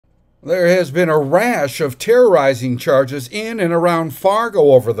There has been a rash of terrorizing charges in and around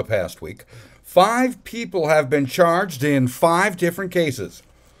Fargo over the past week. 5 people have been charged in 5 different cases.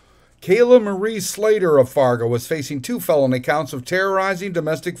 Kayla Marie Slater of Fargo was facing 2 felony counts of terrorizing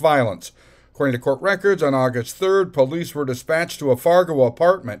domestic violence. According to court records, on August 3rd, police were dispatched to a Fargo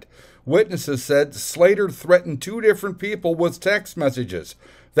apartment. Witnesses said Slater threatened 2 different people with text messages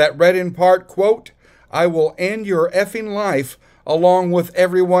that read in part, quote, "I will end your effing life along with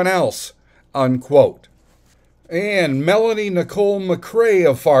everyone else," unquote. And Melanie Nicole McCrae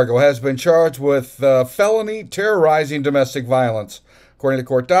of Fargo has been charged with felony terrorizing domestic violence. According to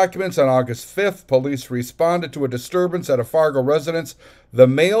court documents, on August 5th, police responded to a disturbance at a Fargo residence. The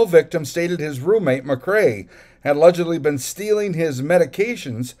male victim stated his roommate, McCrae, had allegedly been stealing his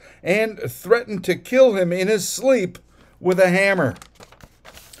medications and threatened to kill him in his sleep with a hammer.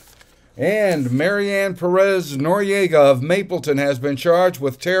 And Marianne Perez Noriega of Mapleton has been charged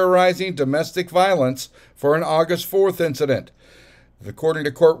with terrorizing domestic violence for an August 4th incident. According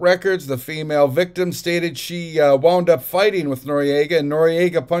to court records, the female victim stated she wound up fighting with Noriega, and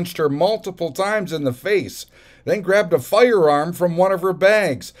Noriega punched her multiple times in the face, then grabbed a firearm from one of her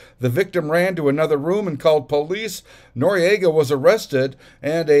bags. The victim ran to another room and called police. Noriega was arrested,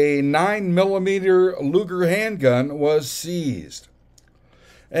 and a 9mm Luger handgun was seized.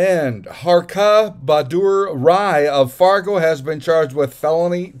 And Harka Badur Rai of Fargo has been charged with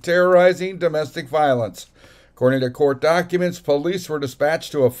felony terrorizing domestic violence. According to court documents, police were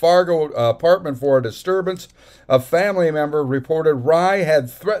dispatched to a Fargo apartment for a disturbance. A family member reported Rai had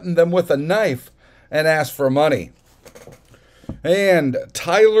threatened them with a knife and asked for money. And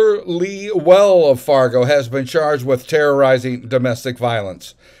Tyler Lee Well of Fargo has been charged with terrorizing domestic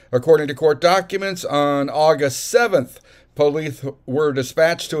violence. According to court documents, on August 7th, police were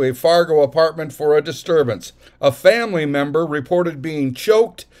dispatched to a Fargo apartment for a disturbance. A family member reported being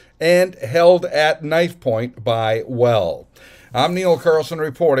choked and held at knife point by Well. I'm Neil Carlson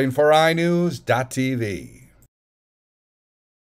reporting for iNewZ.TV.